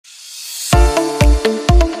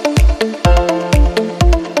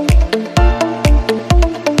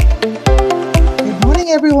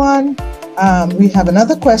We have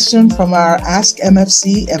another question from our Ask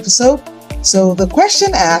MFC episode. So the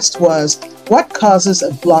question asked was, what causes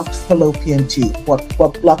a blocked fallopian tube?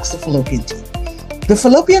 What blocks the fallopian tube? The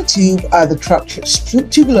fallopian tube are the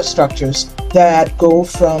tubular structures that go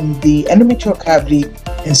from the endometrial cavity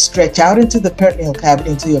and stretch out into the peritoneal cavity,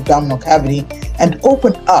 into the abdominal cavity, and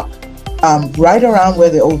open up right around where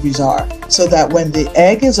the ovaries are, so that when the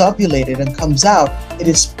egg is ovulated and comes out, it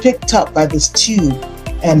is picked up by this tube,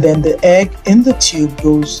 and then the egg in the tube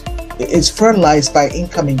is fertilized by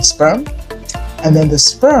incoming sperm, and then the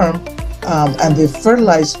sperm and the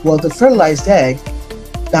fertilized egg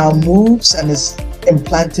now moves and is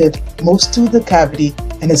moves to the cavity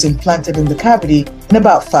and is implanted in the cavity in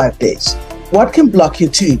about 5 days. What can block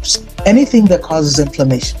your tubes? Anything that causes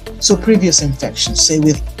inflammation. So previous infections, say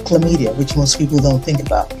with chlamydia, which most people don't think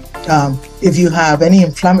about. If you have any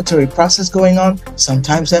inflammatory process going on,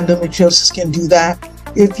 sometimes endometriosis can do that.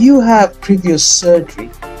 If you have previous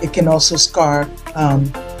surgery, it can also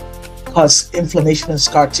cause inflammation in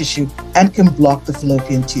scar tissue and can block the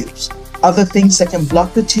fallopian tubes. Other things that can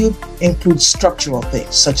block the tube include structural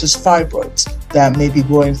things, such as fibroids that may be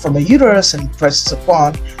growing from a uterus and presses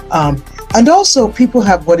upon. And also people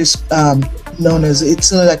have what is known as,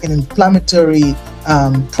 it's like an inflammatory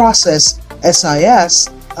process, SIS,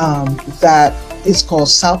 that is called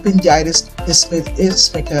salpingitis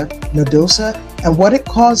isthmica nodosa. And what it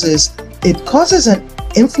causes an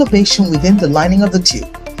inflammation within the lining of the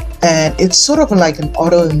tube. And it's sort of like an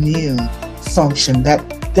autoimmune function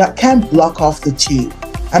that can block off the tube.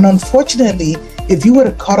 And unfortunately, if you were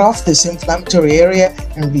to cut off this inflammatory area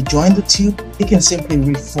and rejoin the tube, it can simply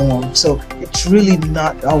reform. So it's really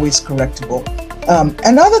not always correctable.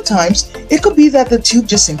 And other times, it could be that the tube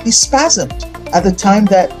just simply spasmed at the time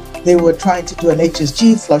that they were trying to do an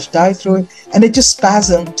HSG, flush dye through it, and it just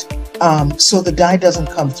spasmed, so the dye doesn't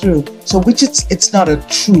come through. So it's not a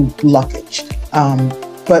true blockage.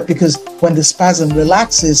 But because when the spasm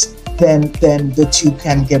relaxes, then the tube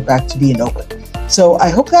can get back to being open. So I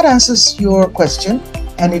hope that answers your question.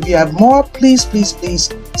 And if you have more, please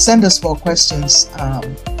send us more questions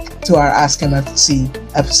to our Ask MFC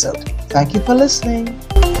episode. Thank you for listening.